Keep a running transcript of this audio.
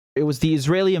It was the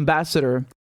Israeli ambassador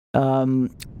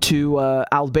to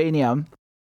Albania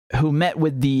who met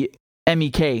with the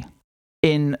MEK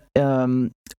in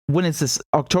when is this?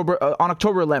 On October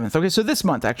 11th. Okay, so this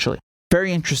month actually.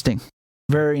 Very interesting.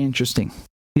 Very interesting.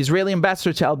 The Israeli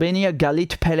ambassador to Albania,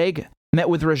 Galit Peleg, met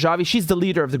with Rajavi. She's the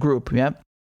leader of the group, yeah?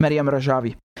 Maryam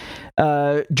Rajavi.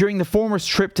 During the former's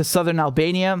trip to southern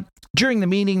Albania, during the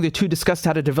meeting, the two discussed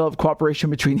how to develop cooperation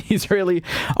between the Israeli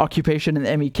occupation and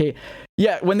the MEK.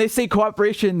 Yeah, when they say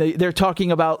cooperation, they're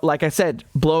talking about, like I said,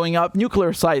 blowing up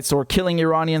nuclear sites or killing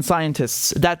Iranian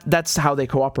scientists. That's how they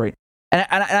cooperate.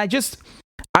 And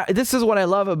this is what I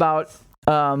love about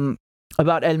Al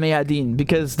Mayadeen,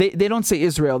 because they don't say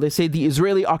Israel, they say the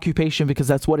Israeli occupation, because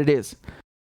that's what it is,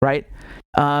 right?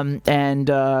 On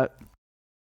CNN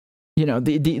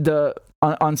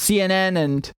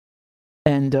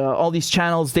and all these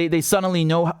channels, they suddenly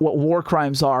know what war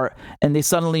crimes are, and they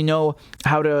suddenly know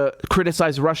how to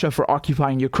criticize Russia for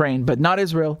occupying Ukraine, but not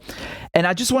Israel. And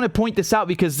I just want to point this out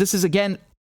because this is, again,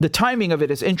 the timing of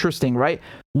it is interesting, right?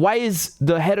 Why is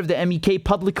the head of the MEK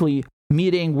publicly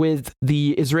meeting with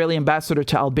the Israeli ambassador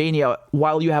to Albania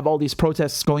while you have all these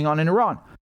protests going on in Iran,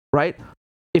 right?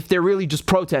 If they're really just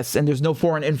protests and there's no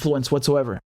foreign influence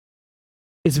whatsoever.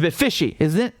 It's a bit fishy,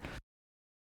 isn't it?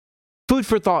 Food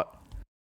for thought.